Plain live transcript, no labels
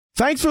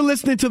Thanks for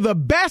listening to the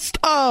best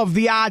of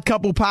the Odd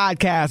Couple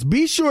podcast.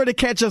 Be sure to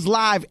catch us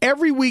live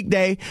every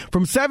weekday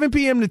from 7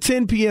 p.m. to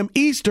 10 p.m.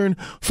 Eastern,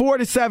 4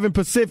 to 7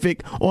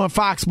 Pacific on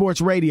Fox Sports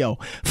Radio.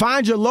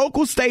 Find your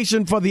local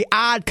station for the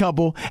Odd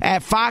Couple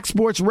at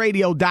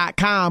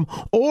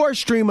foxsportsradio.com or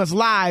stream us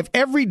live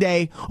every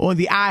day on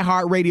the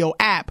iHeartRadio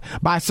app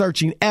by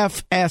searching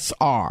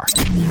FSR.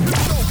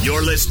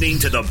 You're listening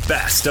to the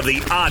best of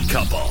the Odd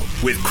Couple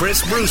with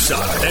Chris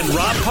Broussard and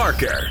Rob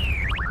Parker.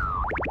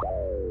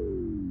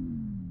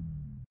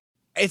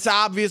 It's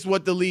obvious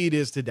what the lead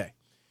is today.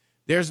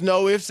 There's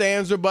no ifs,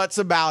 ands, or buts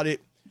about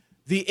it.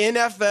 The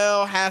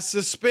NFL has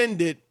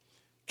suspended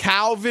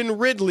Calvin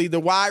Ridley, the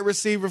wide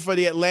receiver for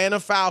the Atlanta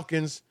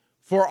Falcons,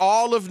 for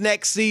all of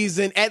next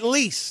season, at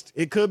least.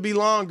 It could be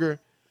longer,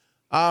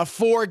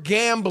 for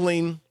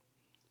gambling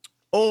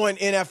on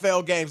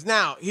NFL games.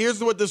 Now,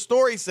 here's what the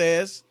story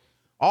says,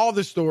 all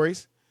the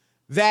stories,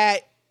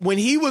 that when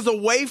he was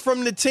away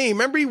from the team,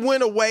 remember he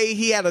went away,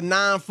 he had a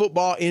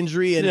non-football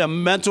injury.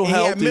 And mental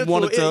health.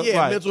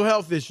 Mental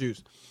health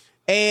issues.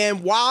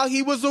 And while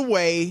he was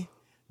away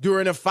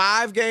during a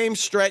 5-game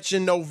stretch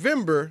in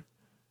November,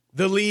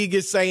 the league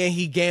is saying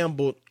he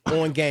gambled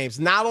on games.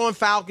 Not on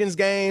Falcons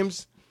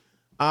games.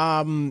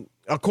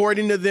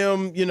 According to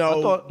them, you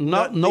know.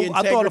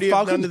 I thought a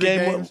Falcons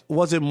game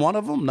was in one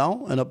of them,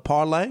 no? In a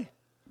parlay?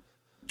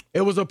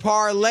 It was a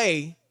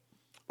parlay.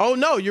 Oh,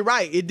 no, you're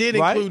right. It did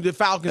include the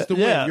Falcons to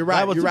win. You're right.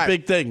 That was a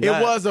big thing. It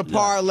was a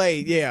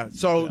parlay,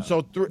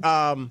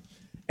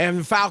 and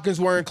the Falcons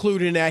were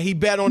included in that. He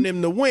bet on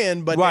them to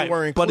win, but they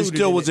were included. But it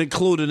still was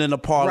included in the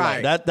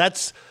parlay. Right.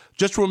 That's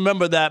just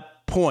remember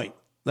that point.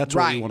 That's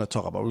what we want to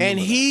talk about.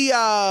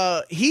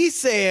 Remember he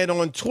said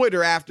on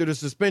Twitter after the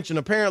suspension,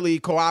 apparently he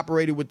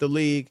cooperated with the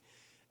league,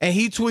 and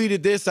he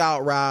tweeted this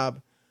out,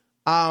 Rob,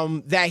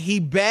 that he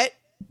bet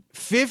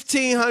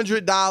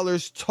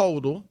 $1,500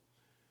 total.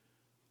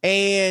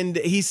 And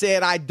he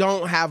said, I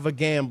don't have a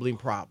gambling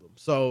problem.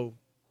 So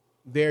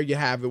there you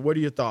have it. What are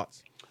your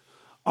thoughts?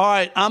 All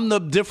right, I'm the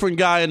different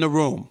guy in the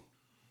room.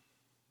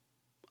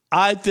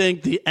 I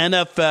think the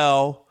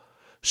NFL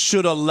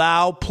should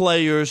allow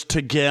players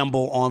to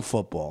gamble on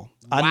football.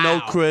 Wow. I know,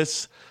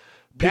 Chris,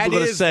 people are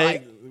going to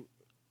say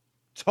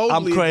totally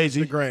I'm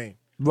crazy. The grain.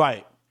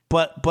 Right.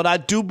 But I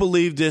do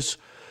believe this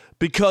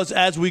because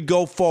as we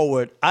go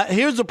forward,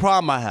 here's the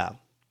problem I have.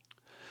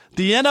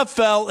 The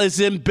NFL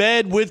is in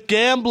bed with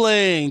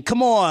gambling.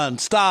 Come on,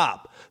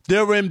 stop.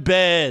 They're in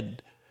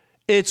bed.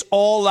 It's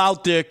all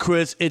out there,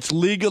 Chris. It's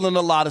legal in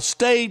a lot of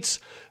states.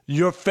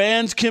 Your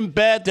fans can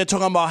bet. They're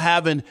talking about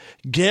having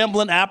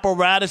gambling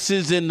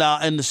apparatuses in the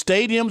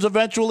stadiums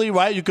eventually,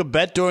 right? You could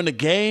bet during the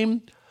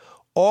game.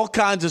 All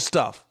kinds of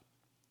stuff.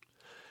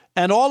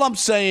 And all I'm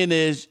saying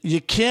is you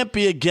can't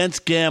be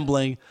against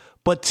gambling,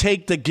 but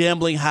take the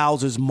gambling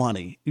houses'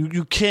 money.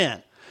 You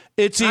can't.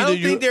 It's either I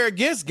don't think they're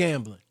against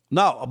gambling.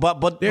 No,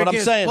 but they're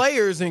I'm saying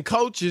players and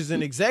coaches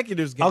and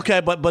executives.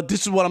 Okay, but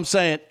this is what I'm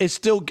saying. It's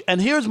still,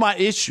 and here's my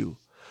issue.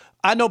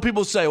 I know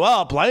people say,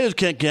 "Well, players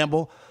can't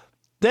gamble."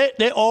 They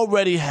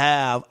already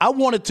have. I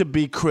want it to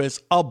be, Chris,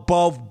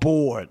 above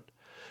board.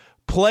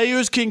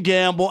 Players can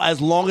gamble as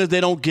long as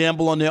they don't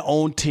gamble on their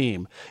own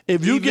team.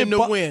 If you even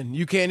to win,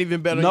 you can't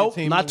even bet on your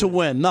team. No, not to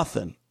win,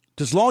 nothing.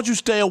 As long as you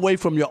stay away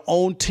from your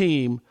own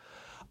team,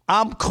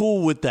 I'm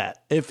cool with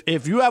that.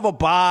 If you have a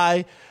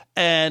bye.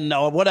 And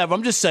or whatever,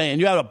 I'm just saying,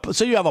 you have a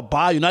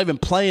bye, you're not even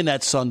playing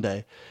that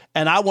Sunday,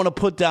 and I want to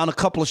put down a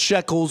couple of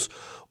shekels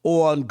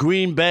on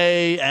Green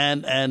Bay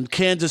and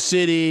Kansas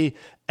City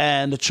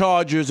and the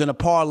Chargers in a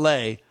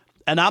parlay,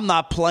 and I'm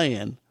not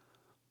playing.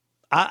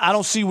 I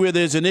don't see where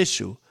there's an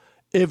issue.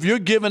 If you're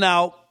giving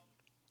out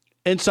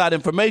inside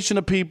information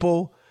to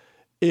people,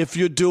 if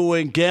you're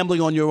doing gambling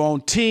on your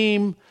own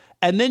team,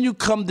 and then you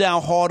come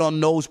down hard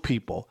on those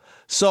people.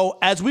 So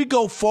as we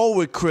go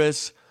forward,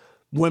 Chris,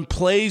 when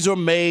plays are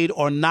made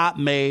or not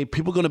made,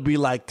 people are going to be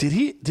like, did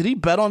he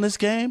bet on this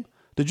game?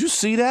 Did you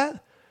see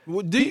that?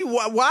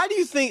 Why do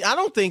you think? I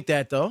don't think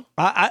that, though.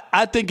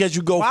 I think as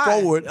you go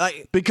forward,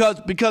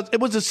 because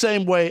it was the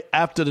same way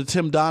after the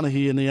Tim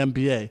Donaghy in the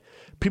NBA.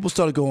 People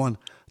started going,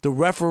 the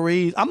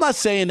referees. I'm not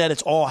saying that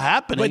it's all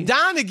happening. But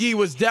Donaghy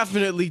was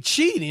definitely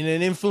cheating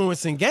and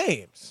influencing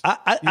games.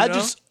 I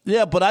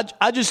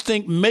just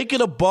think make it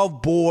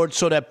above board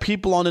so that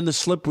people aren't in the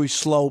slippery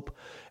slope.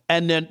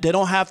 And then they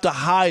don't have to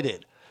hide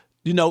it.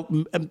 You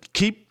know,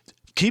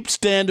 keep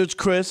standards,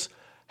 Chris.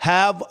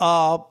 Have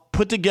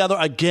put together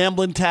a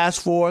gambling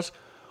task force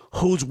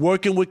who's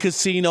working with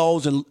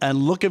casinos and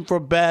looking for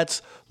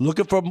bets,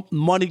 looking for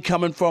money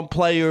coming from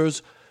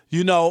players,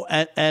 you know,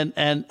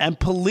 and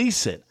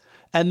police it.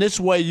 And this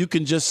way you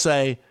can just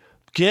say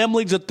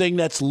gambling's a thing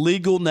that's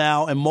legal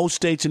now in most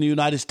states in the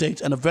United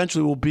States and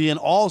eventually will be in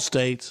all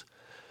states.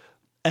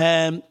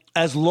 And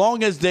as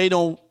long as they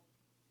don't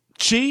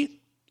cheat,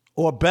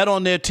 or bet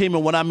on their team,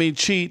 and when I mean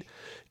cheat,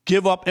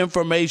 give up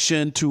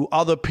information to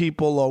other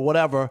people or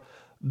whatever.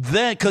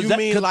 Then,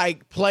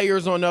 like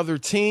players on other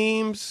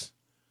teams?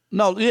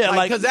 No,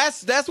 yeah, because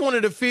that's one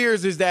of the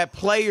fears is that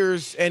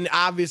players and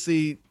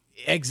obviously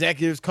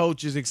executives,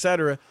 coaches,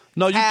 etc.,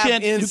 No, you have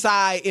can't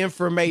inside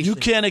information. You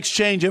can't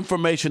exchange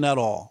information at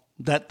all.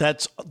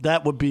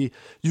 That would be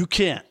you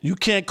can't. You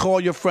can't call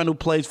your friend who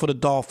plays for the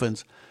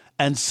Dolphins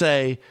and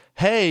say,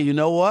 "Hey, you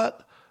know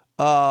what?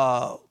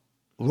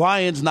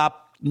 Ryan's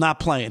not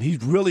playing.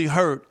 He's really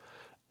hurt,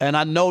 and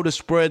I know the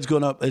spread's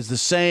is the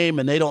same,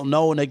 and they don't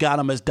know, and they got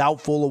him as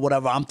doubtful or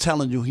whatever. I'm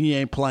telling you, he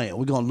ain't playing.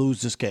 We're gonna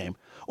lose this game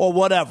or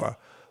whatever."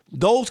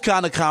 Those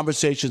kind of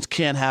conversations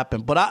can't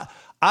happen. But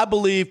I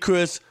believe,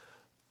 Chris,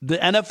 the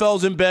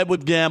NFL's in bed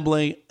with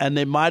gambling, and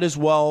they might as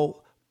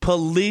well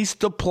police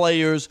the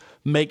players,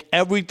 make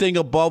everything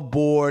above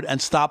board,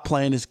 and stop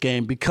playing this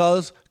game.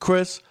 Because,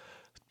 Chris,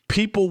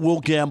 people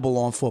will gamble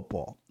on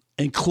football,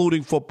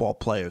 including football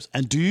players.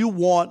 And do you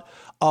want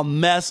a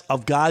mess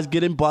of guys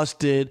getting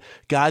busted,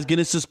 guys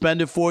getting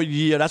suspended for a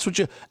year? That's what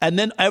and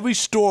then every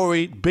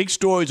story, big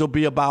stories will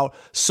be about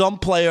some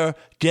player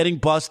getting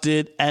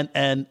busted,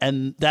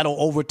 and that'll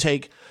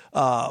overtake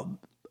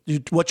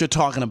what you're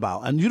talking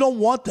about. And you don't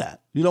want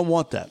that. You don't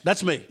want that.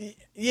 That's me.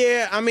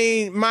 Yeah, I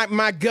mean,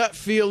 my gut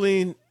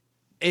feeling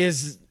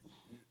is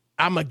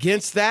I'm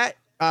against that.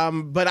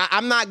 But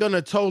I'm not going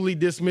to totally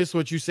dismiss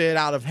what you said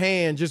out of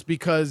hand just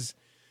because,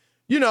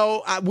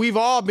 we've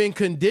all been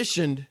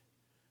conditioned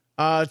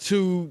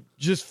to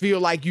just feel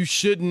like you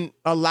shouldn't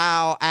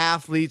allow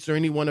athletes or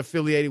anyone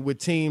affiliated with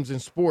teams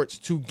and sports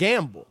to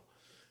gamble,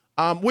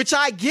 which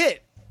I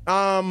get.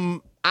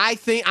 I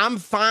think I'm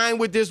fine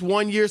with this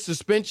 1-year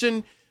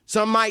suspension.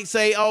 Some might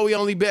say, oh, he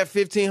only bet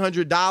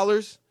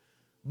 $1,500.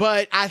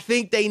 But I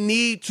think they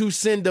need to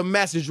send a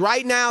message.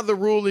 Right now, the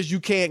rule is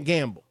you can't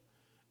gamble.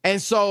 And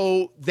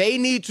so they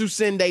need to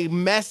send a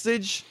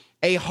message,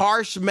 a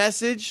harsh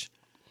message,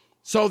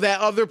 so that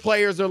other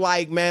players are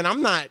like, man,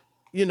 I'm not,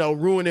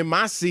 ruining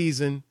my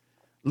season,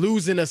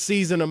 losing a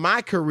season of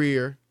my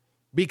career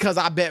because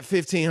I bet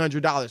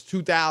 $1,500,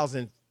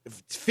 $2,000,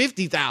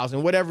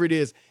 $50,000, whatever it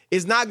is.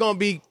 It's not going to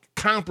be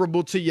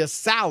comparable to your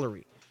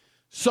salary.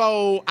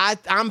 So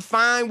I'm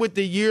fine with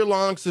the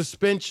year-long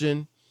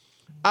suspension.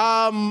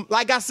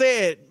 Like I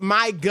said,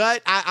 my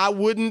gut, I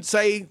wouldn't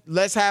say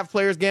let's have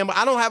players gamble.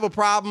 I don't have a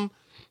problem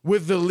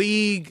with the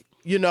league,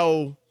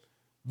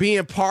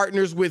 being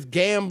partners with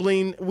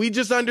gambling. We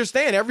just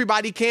understand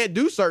everybody can't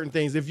do certain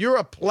things. If you're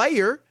a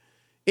player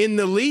in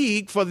the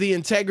league for the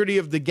integrity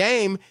of the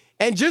game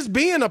and just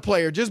being a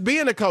player, just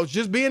being a coach,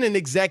 just being an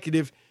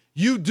executive,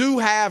 you do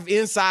have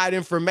inside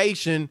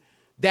information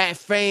that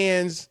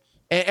fans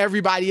and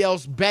everybody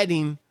else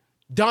betting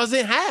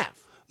doesn't have.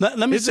 Let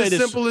me say this.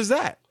 It's as simple as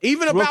that.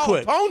 Even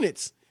about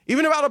opponents.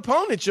 Even about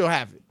opponents, you'll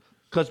have it.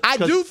 I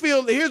do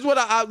feel, here's what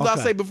I'll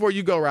say before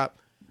you go, Rob.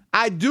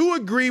 I do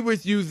agree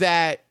with you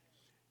that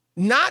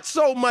not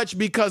so much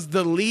because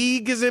the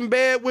league is in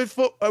bed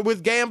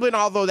with gambling,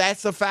 although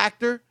that's a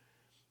factor.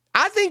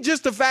 I think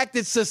just the fact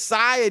that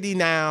society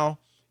now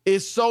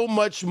is so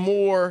much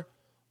more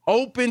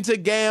open to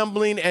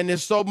gambling and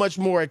is so much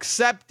more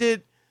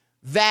accepted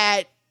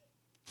that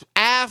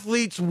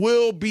athletes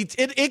will be,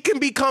 it can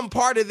become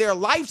part of their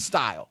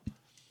lifestyle.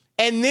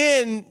 And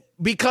then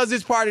because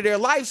it's part of their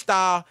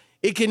lifestyle,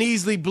 it can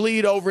easily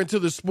bleed over into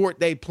the sport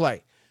they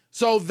play.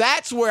 So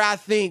that's where I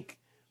think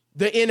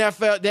the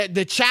NFL, that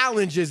the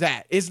challenge is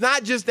at. It's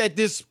not just that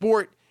this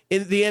sport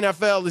in the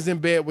NFL is in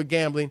bed with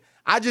gambling.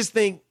 I just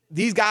think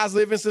these guys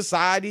live in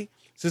society.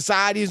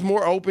 Society is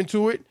more open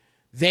to it.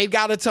 They've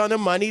got a ton of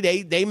money.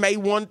 They may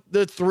want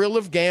the thrill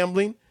of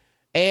gambling.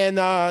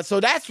 And so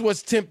that's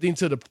what's tempting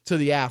to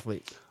the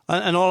athletes.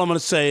 And all I'm going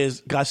to say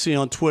is, I see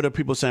on Twitter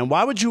people saying,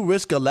 why would you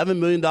risk an $11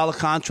 million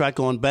contract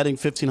on betting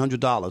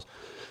 $1,500?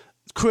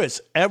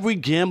 Chris, every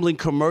gambling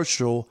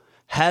commercial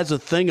has a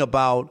thing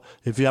about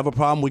if you have a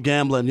problem with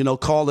gambling,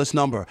 call this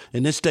number.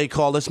 In this state,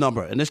 call this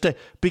number. In this state,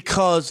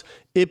 because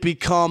it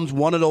becomes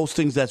one of those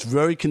things that's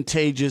very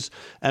contagious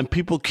and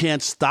people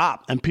can't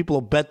stop. And people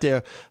will bet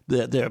their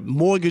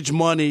mortgage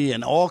money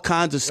and all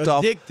kinds of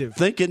stuff. Addictive.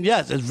 Thinking,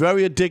 yes, it's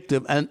very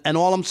addictive. And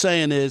all I'm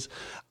saying is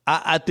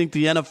I think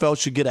the NFL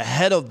should get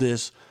ahead of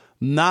this,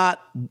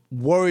 not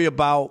worry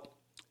about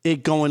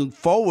it going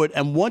forward.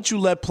 And once you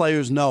let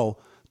players know,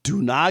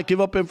 do not give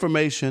up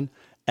information.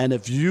 And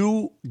if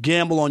you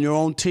gamble on your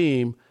own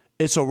team,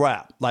 it's a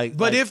wrap.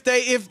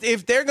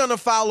 If they're going to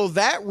follow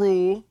that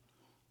rule,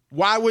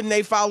 why wouldn't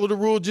they follow the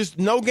rule just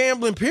no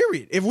gambling,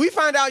 period? If we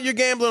find out you're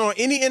gambling on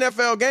any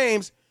NFL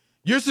games,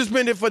 you're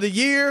suspended for the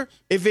year.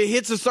 If it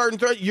hits a certain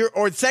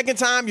or second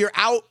time, you're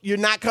out, you're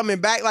not coming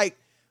back.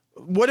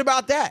 What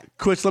about that?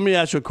 Chris, let me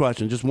ask you a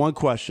question. Just one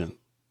question.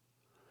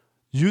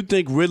 You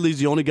think Ridley's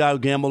the only guy who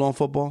gambled on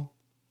football?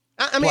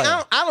 I mean,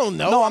 I don't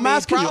know. No, I'm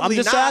asking you. I'm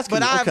just asking you.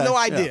 But I have no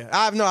idea. Yeah.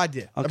 I have no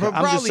idea. Okay. But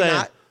probably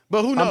not.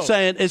 But who knows? I'm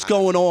saying it's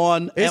going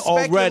on it's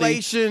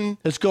already. Speculation.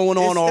 It's going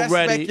on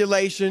already. That's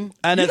speculation.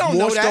 And as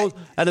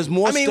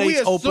more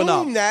states open up.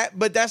 We assume that,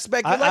 but that's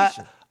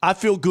speculation. I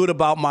feel good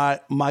about my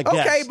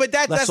guess. Okay, but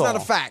that's not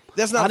a fact.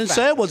 That's not. I didn't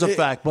say it was a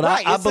fact, but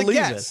I believe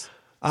it.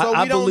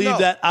 I believe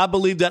that. I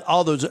believe that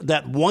others.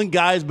 That one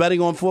guy is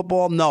betting on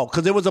football. No,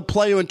 because there was a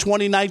player in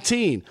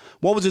 2019.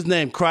 What was his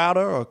name?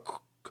 Crowder or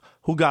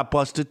who got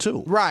busted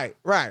too? Right.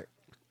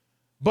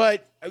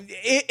 But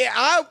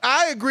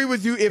I agree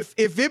with you.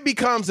 If it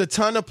becomes a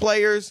ton of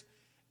players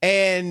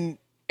and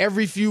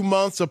every few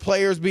months of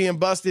players being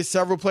busted,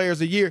 several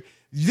players a year,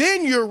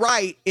 then you're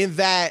right in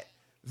that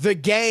the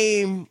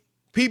game,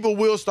 people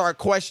will start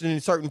questioning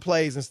certain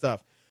plays and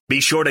stuff. Be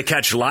sure to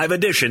catch live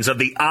editions of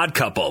The Odd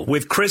Couple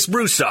with Chris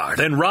Broussard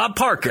and Rob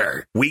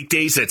Parker.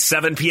 Weekdays at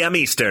 7 p.m.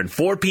 Eastern,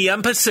 4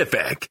 p.m.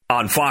 Pacific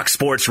on Fox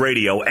Sports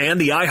Radio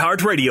and the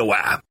iHeartRadio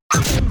app.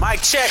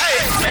 Mic check.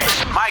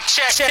 Mic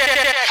check.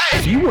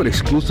 Do you want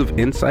exclusive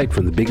insight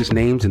from the biggest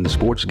names in the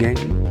sports game?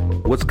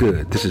 What's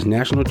good? This is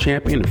national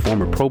champion and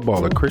former pro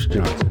baller Chris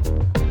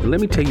Johnson. And let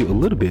me tell you a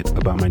little bit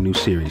about my new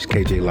series,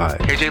 KJ Live.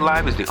 KJ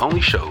Live is the only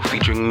show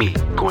featuring me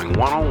going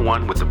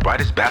one-on-one with the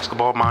brightest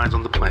basketball minds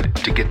on the planet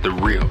to get the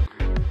real.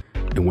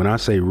 And when I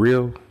say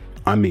real,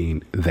 I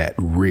mean that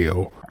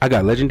real. I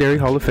got legendary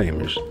Hall of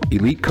Famers,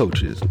 elite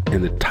coaches,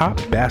 and the top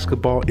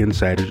basketball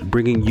insiders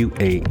bringing you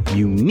a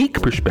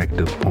unique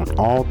perspective on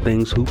all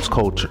things hoops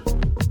culture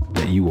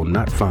that you will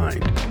not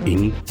find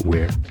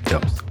anywhere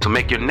else. So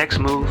make your next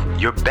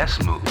move your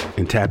best move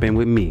and tap in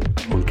with me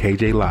on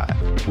KJ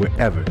Live,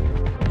 wherever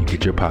you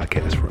get your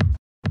podcast from.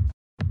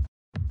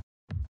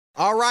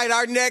 All right,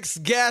 our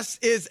next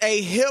guest is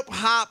a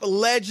hip-hop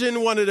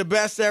legend, one of the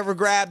best to ever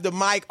grab the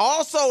mic.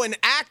 Also an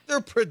actor,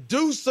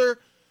 producer,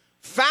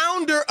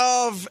 founder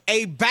of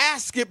a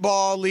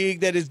basketball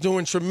league that is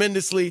doing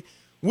tremendously.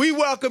 We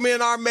welcome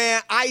in our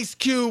man, Ice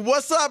Cube.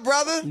 What's up,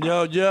 brother?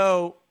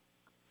 Yo.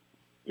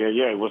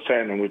 Yeah. What's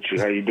happening with you?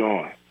 How you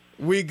doing?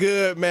 We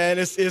good, man.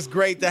 It's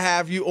great to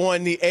have you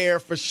on the air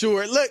for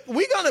sure. Look,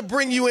 we're going to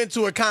bring you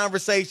into a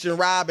conversation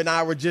Rob and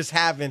I were just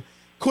having.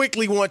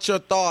 Quickly want your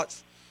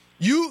thoughts.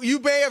 You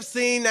may have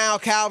seen now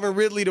Calvin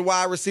Ridley, the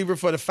wide receiver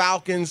for the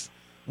Falcons,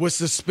 was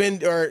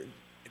suspended or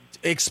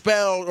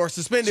expelled or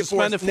suspended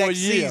for next a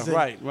year. Season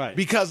right.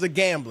 because of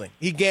gambling.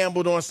 He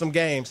gambled on some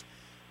games.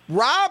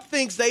 Rob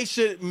thinks they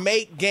should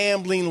make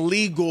gambling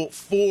legal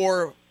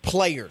for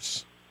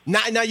players.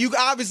 Now you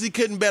obviously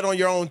couldn't bet on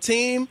your own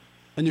team,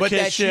 and you but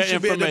can't that share you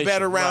should be able to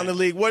bet around the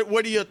league.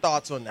 What are your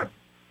thoughts on that?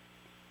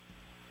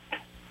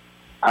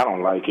 I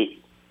don't like it.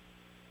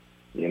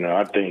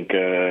 I think,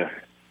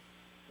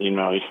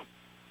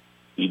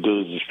 you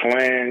do this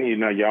playing,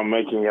 y'all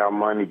making y'all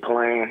money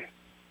playing.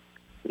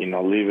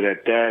 Leave it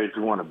at that. If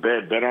you want to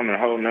bet on a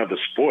whole nother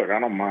sport. I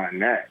don't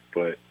mind that.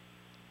 But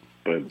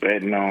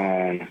betting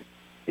on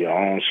your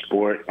own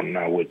sport, I'm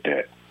not with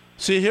that.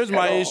 See, here's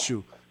my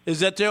issue, is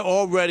that they're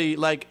already,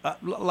 like I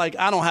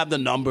don't have the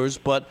numbers,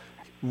 but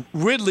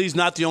Ridley's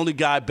not the only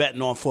guy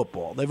betting on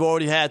football. They've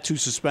already had 2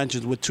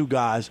 suspensions with 2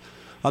 guys,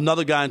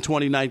 another guy in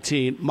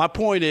 2019. My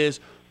point is,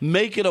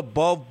 make it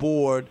above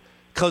board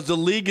because the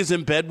league is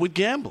in bed with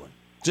gambling.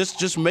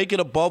 Just make it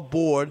above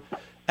board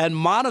and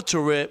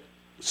monitor it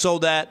so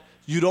that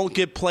you don't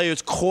get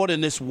players caught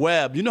in this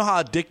web. You know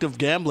how addictive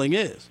gambling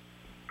is.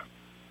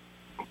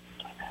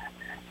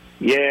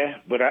 Yeah,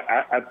 but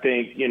I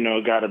think,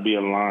 it got to be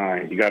a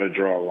line. You got to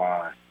draw a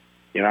line.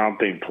 I don't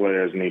think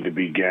players need to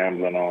be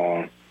gambling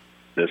on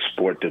the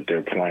sport that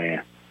they're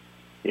playing,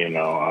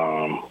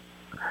 because,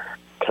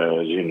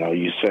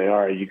 you say,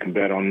 all right, you can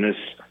bet on this.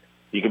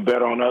 You can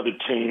bet on other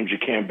teams. You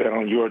can't bet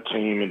on your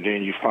team, and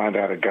then you find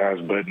out a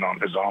guy's betting on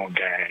his own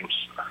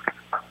games.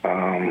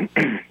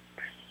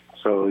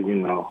 So,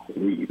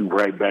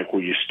 right back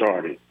where you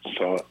started.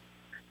 So, at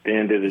the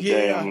end of the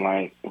day, I'm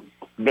like,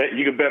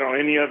 you can bet on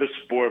any other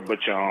sport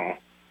but your own.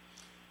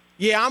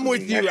 Yeah, I'm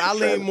with you. I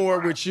lean more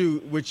with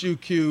you,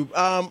 Cube.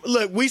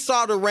 Look, we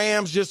saw the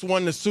Rams just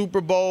won the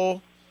Super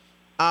Bowl.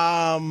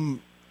 And,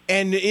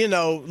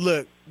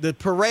 look, the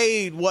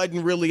parade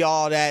wasn't really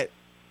all that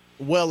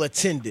well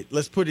attended.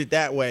 Let's put it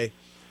that way.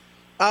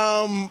 We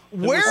all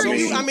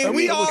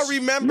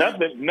remember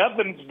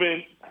nothing's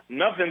been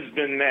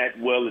that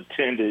well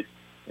attended.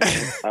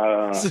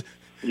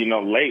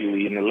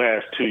 Lately in the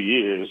last 2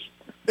 years.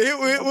 It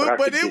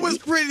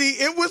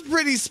was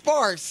pretty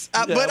sparse.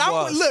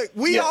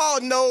 We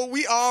all know,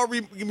 we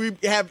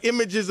have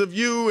images of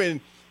you and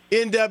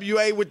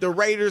NWA with the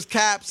Raiders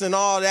caps and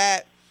all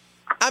that.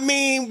 I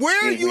mean,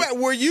 where are you at?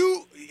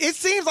 It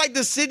seems like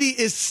the city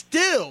is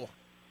still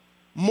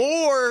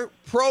more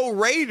pro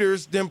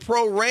Raiders than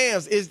pro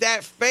Rams. Is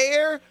that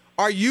fair?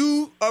 Are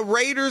you a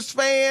Raiders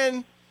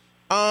fan?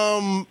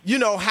 How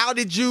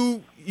did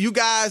you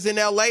guys in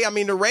LA? I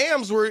mean, the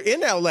Rams were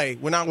in LA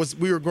when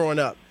we were growing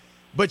up.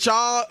 But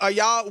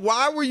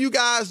why were you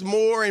guys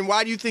more, and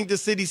why do you think the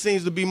city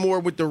seems to be more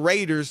with the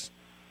Raiders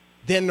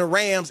than the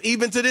Rams,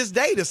 even to this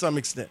day to some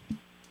extent?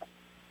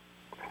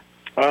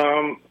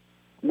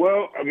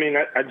 Well, I mean,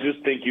 I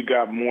just think you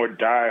got more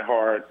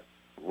diehard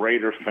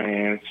Raider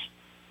fans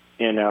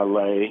in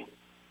L.A.,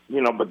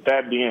 but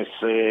that being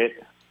said,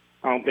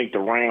 I don't think the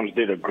Rams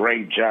did a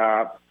great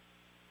job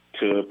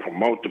to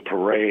promote the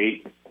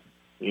parade.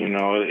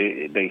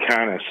 They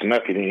kind of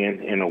snuck it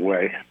in a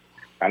way.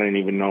 I didn't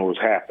even know it was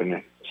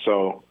happening.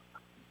 So,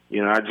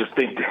 I just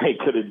think they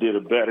could have did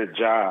a better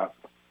job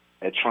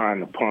at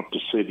trying to pump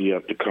the city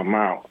up to come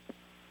out.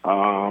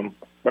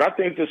 But I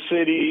think the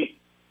city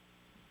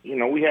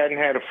we hadn't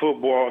had a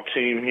football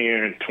team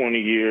here in 20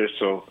 years,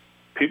 so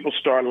people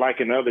start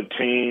liking other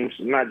teams,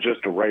 not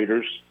just the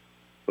Raiders,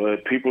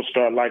 but people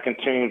start liking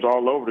teams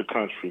all over the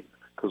country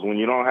because when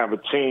you don't have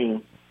a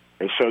team,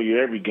 they show you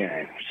every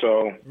game.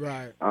 So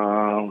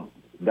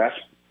that's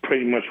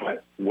pretty much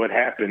what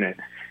happened. And,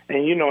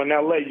 in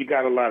L.A., you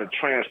got a lot of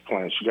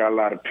transplants. You got a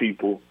lot of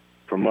people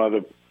from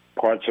other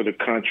parts of the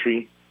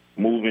country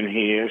moving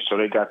here, so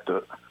they got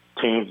the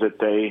teams that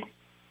they,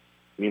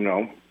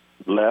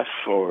 left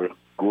or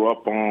grew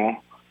up on.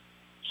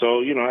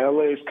 So,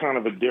 L.A. is kind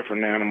of a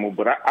different animal.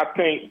 But I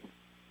think,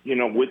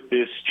 with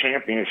this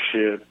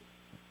championship,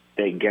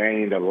 they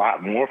gained a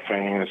lot more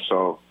fans.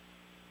 So,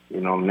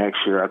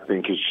 next year I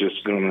think it's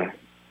just going to,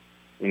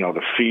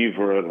 the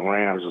fever of the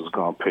Rams is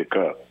going to pick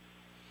up.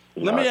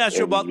 Let me ask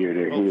you about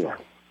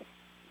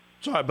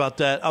 – sorry about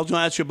that. I was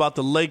going to ask you about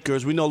the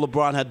Lakers. We know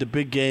LeBron had the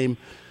big game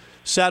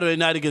Saturday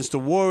night against the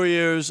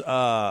Warriors,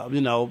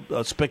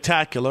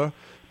 spectacular.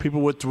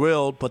 People were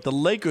thrilled, but the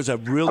Lakers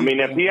have really.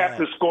 If he has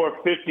to score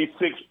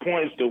 56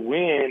 points to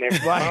win every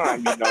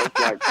time, it's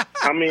like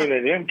how many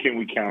of them can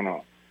we count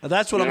on?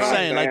 That's what I'm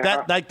saying.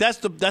 That's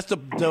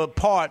the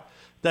part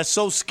that's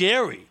so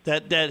scary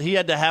that he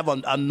had to have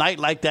a night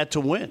like that to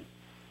win.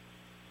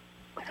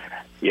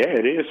 Yeah,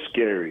 it is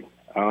scary.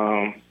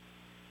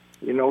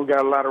 We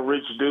got a lot of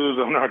rich dudes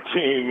on our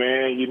team,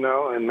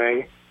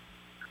 man.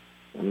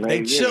 And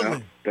they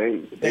chilling.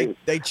 They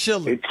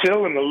chilling. They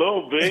chilling a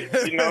little bit.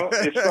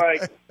 It's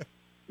like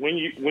when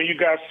you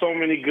got so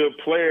many good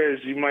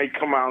players, you might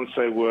come out and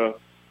say, well,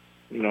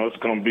 it's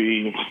going to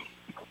be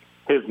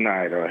his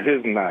night, or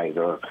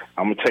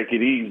I'm going to take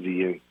it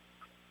easy.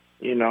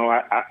 And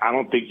I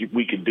don't think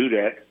we could do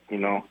that.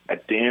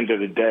 At the end of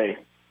the day,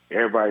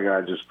 everybody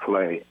got to just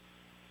play.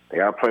 They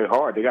got to play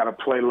hard. They got to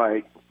play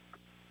like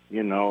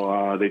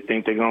they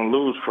think they're going to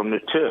lose from the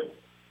tip,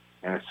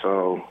 and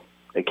so.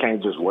 They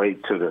can't just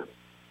wait till they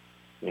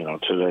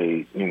get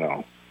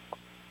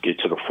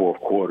to the fourth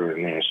quarter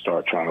and then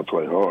start trying to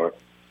play hard.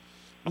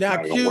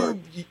 Now,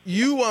 Q,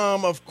 you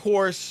of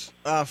course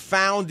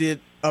founded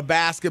a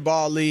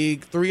basketball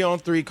league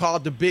 3-on-3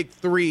 called the Big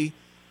Three.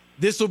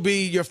 This will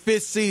be your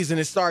 5th season.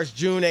 It starts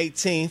June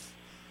 18th,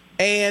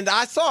 and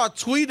I saw a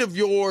tweet of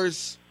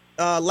yours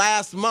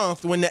last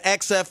month when the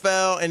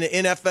XFL and the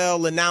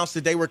NFL announced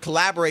that they were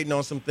collaborating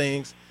on some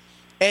things,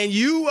 and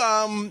you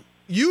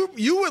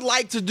would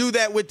like to do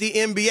that with the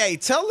NBA.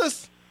 Tell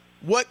us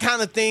what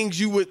kind of things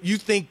you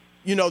think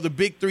the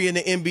Big Three and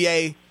the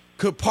NBA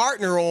could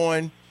partner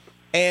on,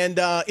 and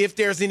if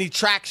there's any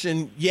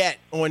traction yet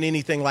on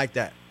anything like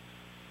that.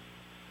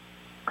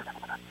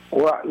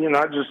 Well,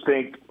 I just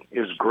think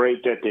it's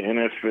great that the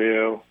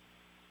NFL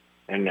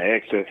and the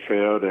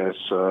XFL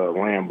that's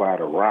ran by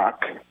The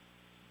Rock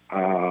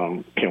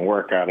can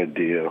work out a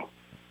deal.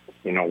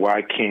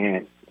 Why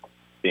can't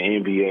the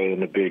NBA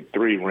and the Big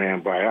Three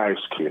ran by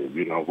Ice Cube?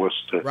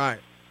 What's the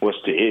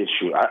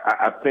issue?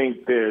 I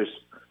think there's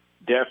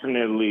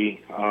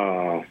definitely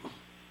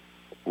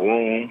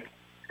room.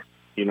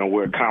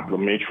 We're a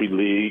complimentary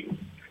league.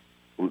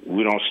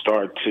 We don't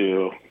start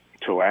till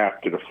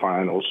after the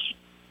finals,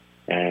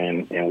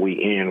 and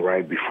we end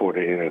right before the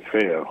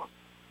NFL.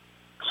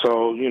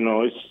 So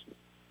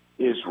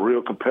it's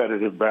real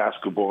competitive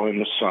basketball in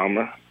the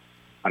summer.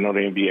 I know the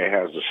NBA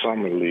has the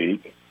summer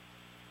league,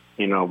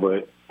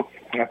 but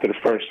after the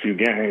first few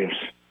games,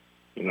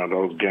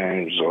 those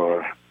games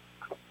are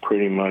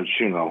pretty much,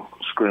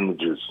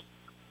 scrimmages.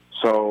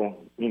 So,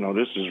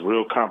 this is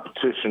real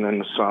competition in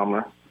the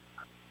summer.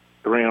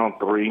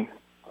 3-on-3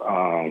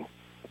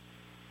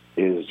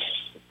 is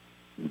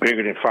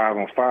bigger than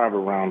 5-on-5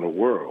 around the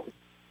world.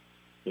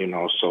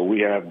 So we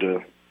have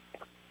the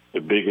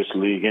biggest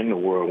league in the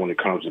world when it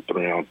comes to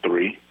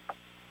 3-on-3.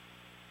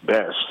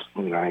 Best,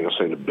 I ain't going to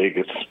say the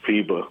biggest.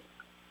 FIBA,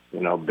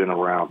 been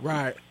around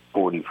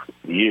 40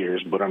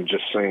 years, but I'm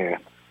just saying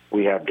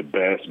we have the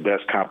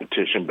best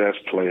competition,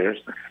 best players.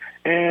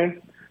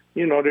 And,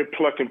 they're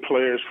plucking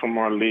players from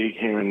our league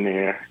here and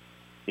there,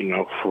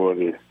 for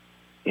the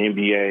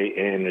NBA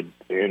and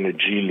the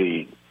G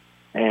League.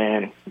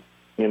 And,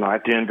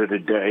 at the end of the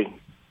day,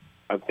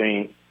 I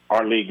think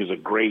our league is a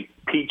great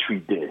petri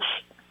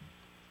dish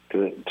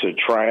to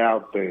try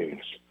out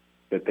things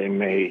that they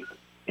may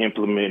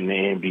implement in the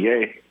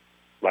NBA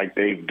like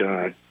they've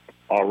done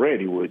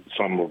already with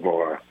some of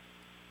our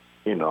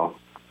So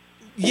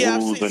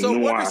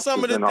what are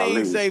some of the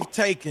things they've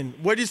taken?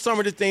 What are some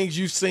of the things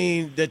you've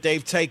seen that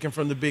they've taken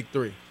from the Big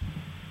Three?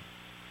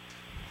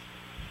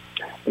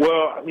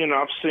 Well,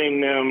 I've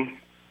seen them,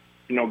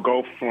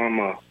 go from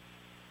a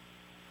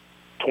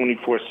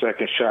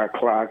 24-second shot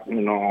clock,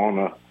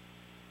 on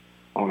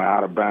an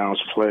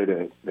out-of-bounds play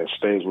that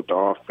stays with the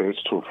offense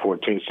to a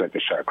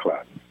 14-second shot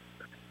clock.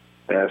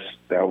 That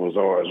was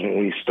ours when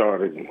we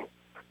started in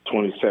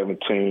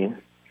 2017.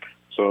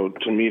 So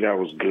to me, that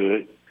was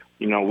good.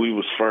 We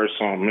was first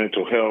on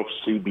mental health,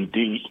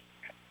 CBD.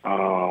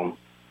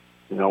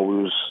 We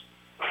was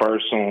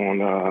first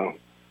on,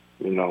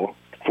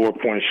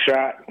 4-point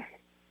shot.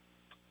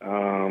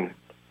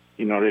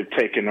 They've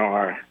taken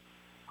our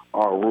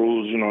our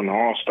rules, in the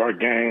All-Star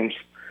games,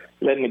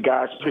 letting the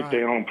guys pick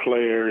their own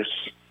players,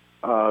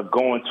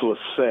 going to a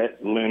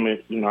set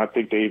limit. I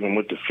think they even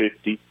went to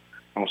 50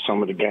 on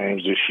some of the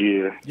games this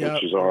year,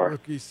 which is our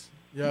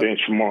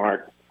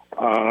benchmark.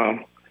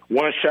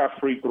 One-shot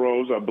free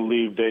throws, I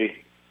believe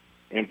they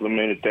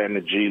implemented that in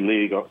the G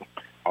League,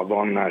 although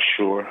I'm not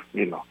sure.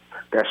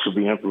 That should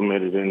be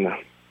implemented in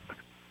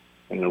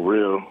the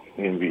real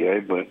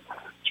NBA, but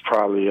it's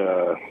probably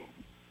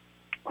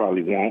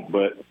won't.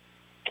 But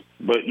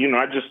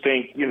I just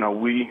think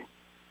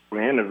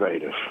we're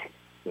innovative.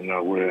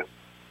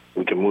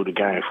 We can move the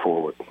game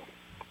forward,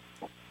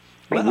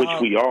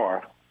 which we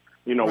are.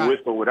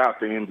 With or without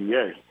the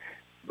NBA.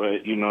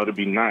 But, it'd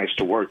be nice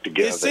to work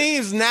together. It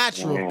seems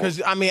natural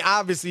because,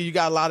 obviously you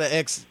got a lot of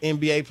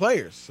ex-NBA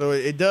players. So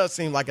it does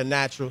seem like a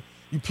natural.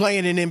 You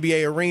playing in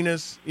NBA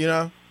arenas,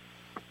 Yeah,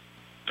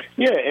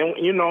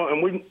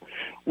 and,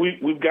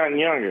 we've gotten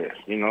younger,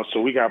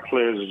 so we got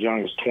players as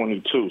young as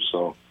 22.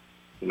 So,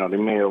 they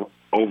may have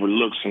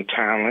overlooked some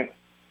talent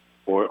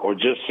or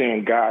just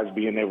seeing guys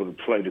being able to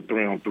play the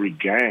 3-on-3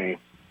 game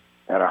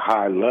at a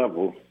high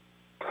level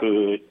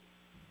could,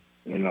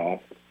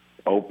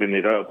 open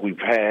it up. We've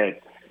had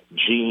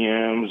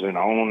GMs and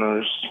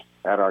owners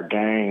at our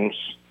games,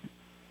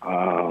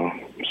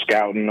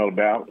 scouting, no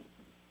doubt.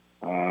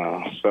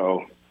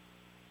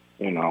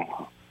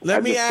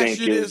 Let me ask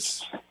you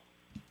this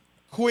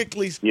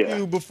quickly,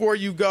 Stu, before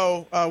you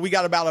go. We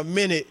got about a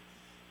minute.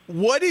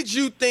 What did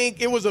you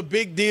think? It was a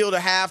big deal, the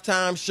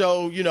halftime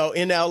show,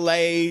 in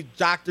L.A.,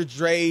 Dr.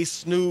 Dre,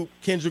 Snoop,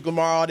 Kendrick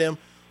Lamar, all them.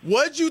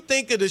 What did you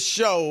think of the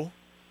show?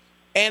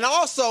 And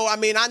also, I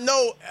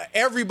know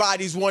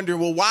everybody's wondering,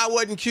 well, why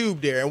wasn't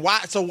Cube there? And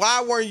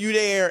why weren't you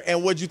there?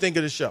 And what did you think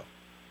of the show?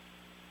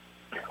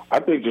 I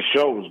think the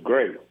show was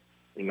great.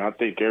 I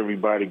think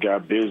everybody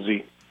got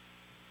busy,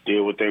 did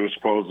what they were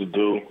supposed to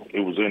do. It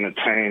was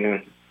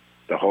entertaining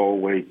the whole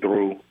way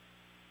through.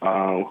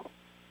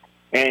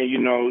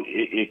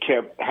 It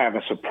kept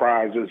having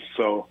surprises.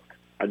 So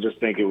I just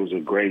think it was a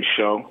great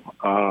show.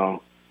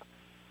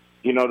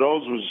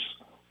 Those was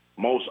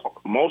most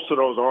of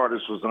those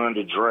artists was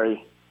under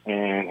Dre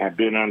and have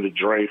been under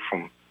Dre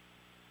from,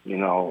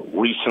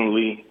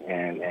 recently.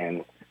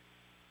 And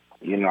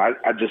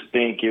I just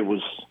think it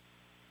was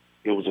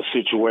a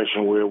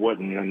situation where it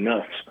wasn't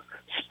enough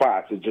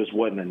spots. It just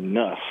wasn't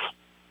enough,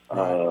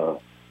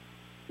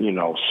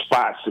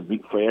 spots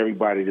for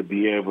everybody to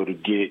be able to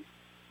get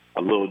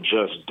a little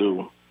just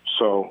due.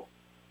 So,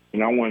 I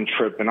wasn't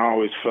tripping. I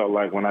always felt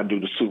like when I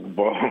do the Super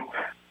Bowl,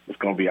 it's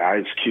going to be an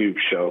Ice Cube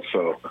show.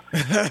 So,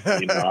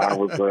 I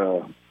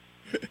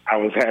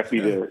was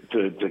happy to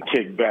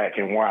kick back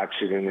and watch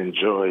it and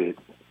enjoy it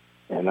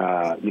and,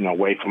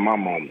 wait for my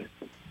moment.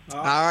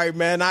 All right,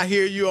 man. I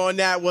hear you on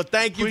that. Well,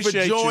 thank you for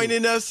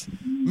joining us.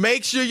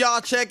 Make sure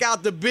y'all check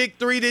out the Big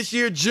Three this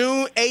year,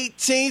 June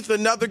 18th.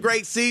 Another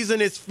great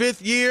season. It's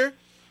 5th year.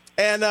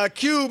 And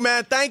Cube,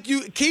 man, thank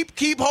you.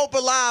 Keep hope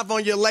alive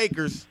on your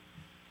Lakers.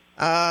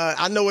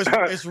 I know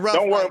it's rough.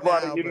 Don't worry right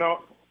about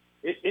now,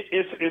 it.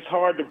 It's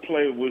hard to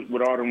play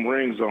with all them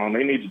rings on.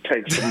 They need to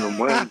take some of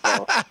them rings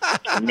off,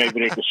 and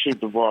maybe they can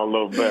shoot the ball a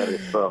little better.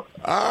 So,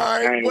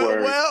 all right,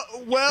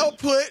 well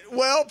put.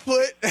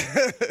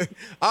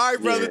 All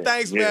right, brother.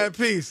 Thanks, man.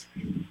 Peace.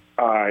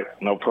 All right,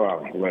 no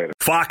problem. Later.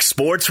 Fox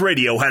Sports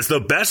Radio has the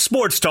best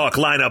sports talk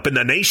lineup in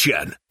the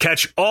nation.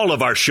 Catch all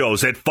of our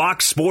shows at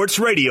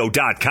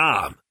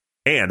foxsportsradio.com.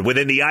 And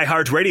within the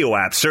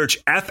iHeartRadio app,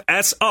 search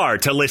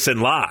FSR to listen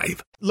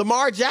live.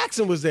 Lamar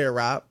Jackson was there,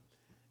 Rob.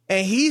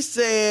 And he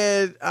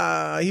said,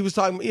 he was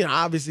talking,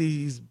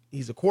 obviously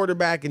he's a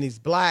quarterback and he's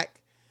black.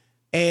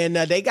 And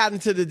they got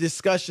into the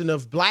discussion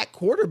of black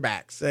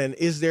quarterbacks. And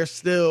is there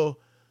still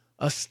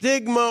a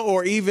stigma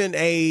or even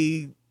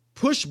a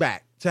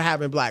pushback to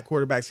having black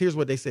quarterbacks? Here's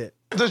what they said.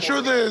 The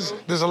truth is,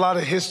 there's a lot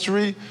of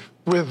history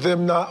with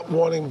them not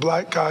wanting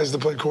black guys to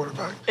play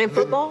quarterback. In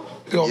football?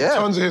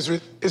 Tons of history.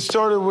 It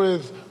started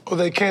with,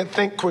 they can't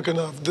think quick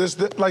enough. This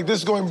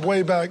is going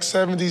way back,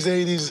 70s,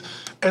 80s,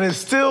 and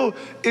it's dying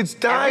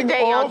Every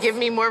day off. y'all give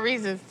me more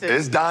reasons to.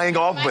 It's dying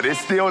off, but it's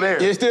still there.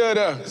 It's still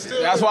there.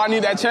 That's why I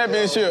need that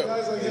championship.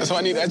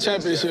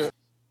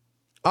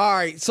 All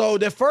right, so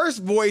the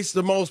first voice,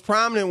 the most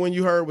prominent one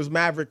you heard was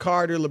Maverick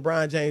Carter,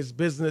 LeBron James'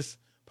 business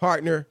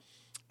partner.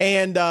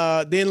 And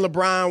then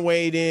LeBron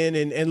weighed in,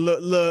 and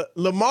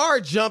Lamar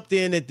jumped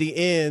in at the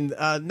end,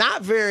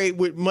 not very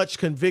with much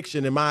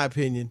conviction, in my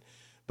opinion,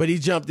 but he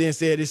jumped in and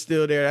said it's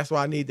still there. That's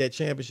why I need that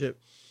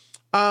championship.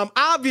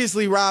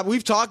 Obviously, Rob,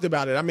 we've talked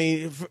about it. I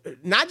mean,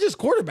 not just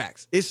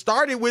quarterbacks. It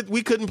started with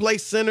we couldn't play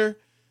center,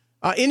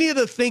 any of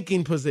the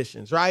thinking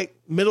positions, right?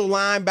 Middle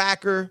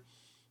linebacker,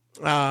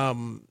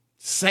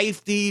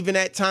 safety even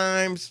at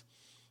times,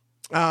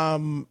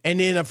 and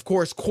then, of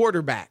course,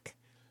 quarterback.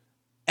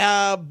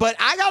 But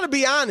I got to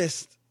be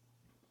honest.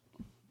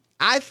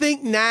 I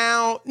think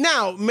now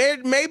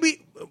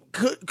maybe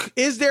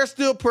is there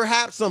still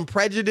perhaps some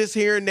prejudice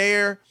here and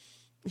there?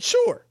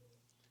 Sure,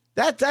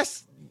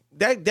 that's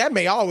that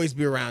may always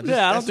be around.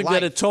 Yeah, I don't think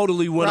that it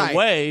totally went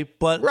away,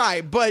 but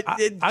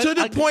to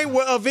the point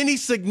of any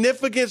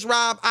significance,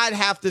 Rob, I'd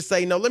have to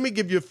say no. Let me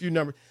give you a few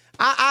numbers.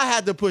 I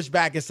had to push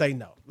back and say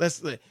no. There's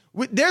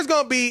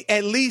going to be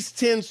at least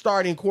 10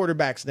 starting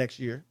quarterbacks next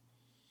year.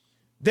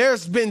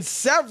 There's been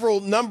several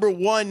number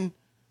one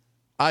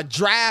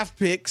draft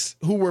picks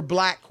who were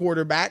black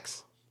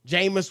quarterbacks.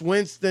 Jameis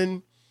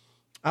Winston,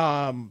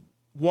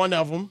 one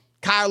of them.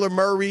 Kyler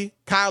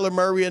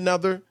Murray,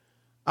 another.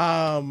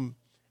 And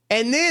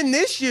then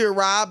this year,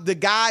 Rob, the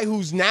guy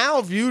who's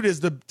now viewed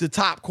as the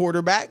top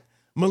quarterback,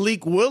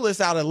 Malik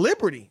Willis out of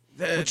Liberty.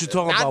 What you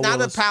talking about, Not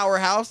Willis? A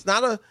powerhouse,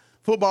 not a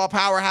football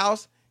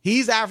powerhouse.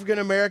 He's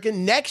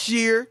African-American. Next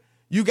year,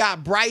 you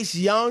got Bryce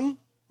Young,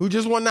 who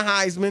just won the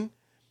Heisman,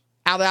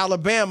 out of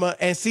Alabama,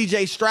 and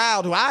C.J.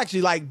 Stroud, who I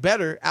actually like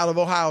better, out of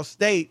Ohio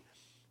State.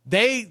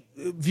 They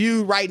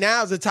viewed right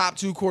now as the top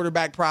 2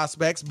 quarterback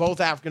prospects, both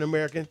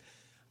African-American.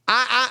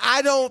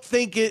 I don't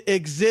think it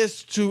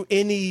exists to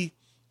any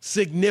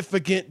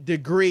significant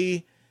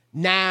degree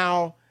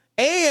now.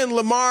 And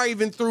Lamar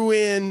even threw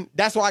in,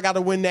 that's why I got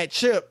to win that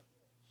chip.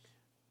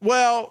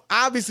 Well,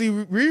 obviously,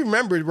 we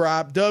remembered,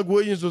 Rob, Doug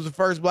Williams was the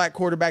first black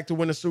quarterback to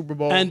win a Super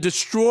Bowl. And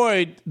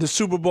destroyed the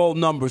Super Bowl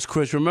numbers,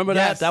 Chris. Remember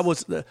that? Yes. That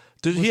was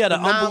he had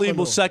an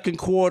unbelievable second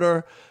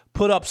quarter,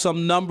 put up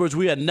some numbers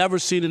we had never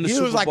seen in the Super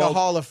Bowl. He was like a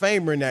Hall of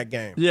Famer in that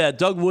game. Yeah,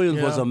 Doug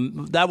Williams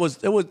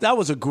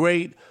was a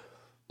great.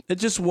 It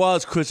just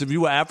was, Chris, if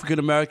you were African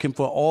American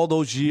for all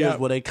those years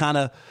where they kind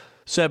of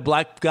said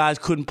black guys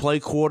couldn't play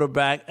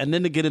quarterback, and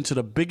then to get into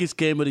the biggest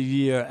game of the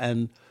year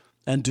and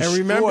destroy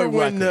remember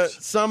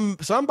records. when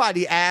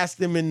somebody asked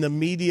him in the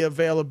media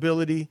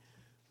availability,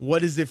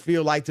 what does it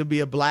feel like to be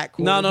a black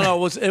quarterback?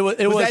 No. It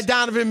was that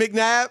Donovan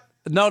McNabb?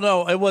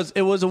 No. It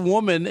was a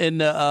woman in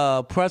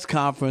the press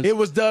conference. It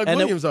was Doug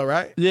Williams, though,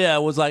 right? Yeah,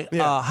 it was like,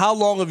 how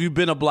long have you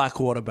been a black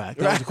quarterback?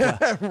 That was the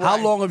question. Right. How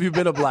long have you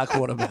been a black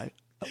quarterback?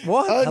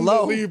 What?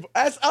 Unbelievable.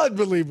 Hello? That's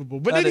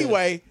unbelievable. But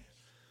anyway,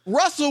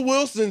 Russell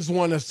Wilson's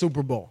won a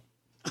Super Bowl.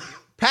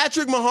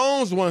 Patrick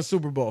Mahomes won a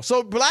Super Bowl.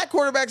 So black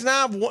quarterbacks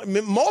now have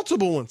won,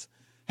 multiple ones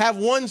have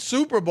won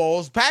Super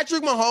Bowls.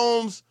 Patrick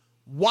Mahomes,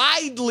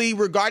 widely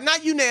regarded,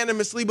 not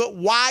unanimously, but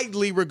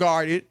widely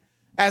regarded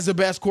as the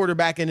best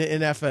quarterback in the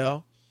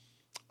NFL.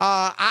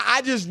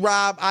 I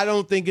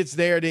don't think it's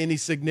there to any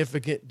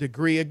significant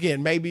degree.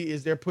 Again, maybe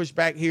is there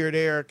pushback here or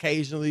there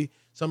occasionally,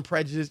 some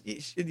prejudice?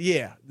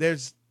 Yeah,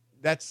 that's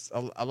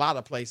a lot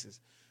of places.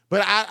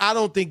 But I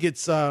don't think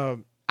it's I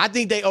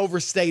think they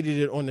overstated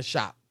it on the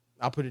shop.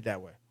 I'll put it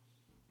that way.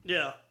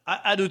 Yeah,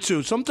 I do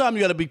too. Sometimes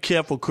you got to be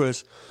careful,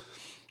 Chris.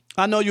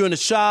 I know you're in the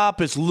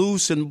shop, it's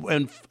loose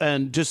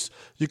and just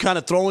you're kind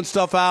of throwing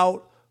stuff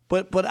out.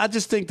 But I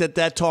just think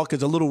that talk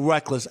is a little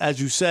reckless, as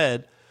you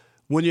said,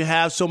 when you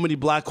have so many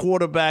black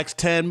quarterbacks,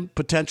 10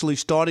 potentially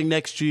starting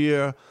next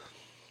year.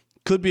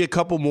 Could be a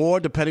couple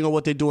more, depending on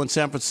what they do in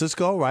San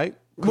Francisco, right?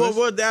 Chris?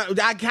 Well,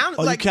 I counted.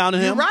 Oh, you counted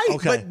him? You're right.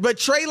 Okay. But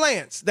Trey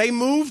Lance, they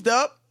moved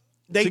up.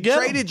 They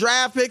traded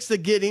draft picks to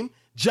get him.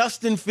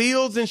 Justin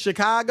Fields in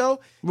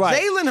Chicago.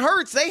 Right. Jalen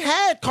Hurts, they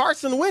had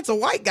Carson Wentz, a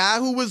white guy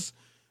who was,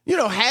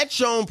 had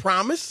shown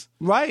promise.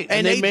 Right.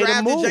 And they made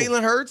drafted a move.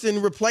 Jalen Hurts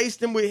and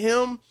replaced him with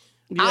him.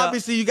 Yeah.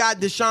 Obviously, you got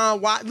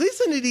Deshaun Watson.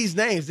 Listen to these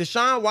names.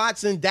 Deshaun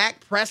Watson, Dak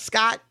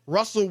Prescott,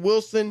 Russell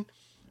Wilson.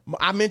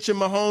 I mentioned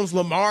Mahomes,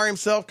 Lamar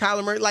himself,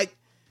 Kyler Murray. Like,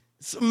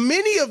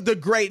 many of the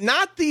great,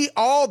 not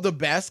all the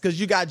best, because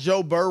you got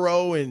Joe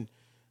Burrow and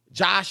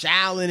Josh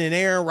Allen and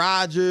Aaron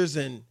Rodgers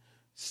and,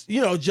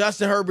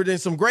 Justin Herbert and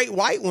some great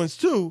white ones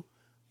too.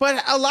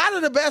 But a lot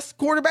of the best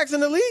quarterbacks in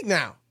the league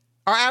now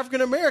are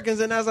African Americans.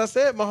 And as I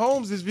said,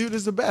 Mahomes is viewed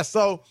as the best.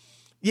 So,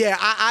 yeah,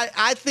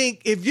 I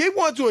think if you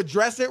want to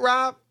address it,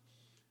 Rob,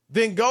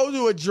 then go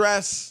to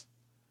address,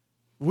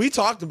 we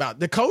talked about,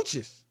 the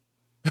coaches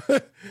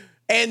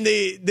and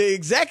the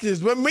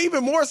executives, but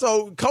even more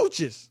so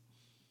coaches,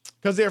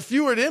 because there are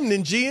fewer of them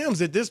than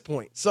GMs at this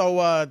point.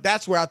 So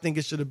that's where I think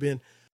it should have been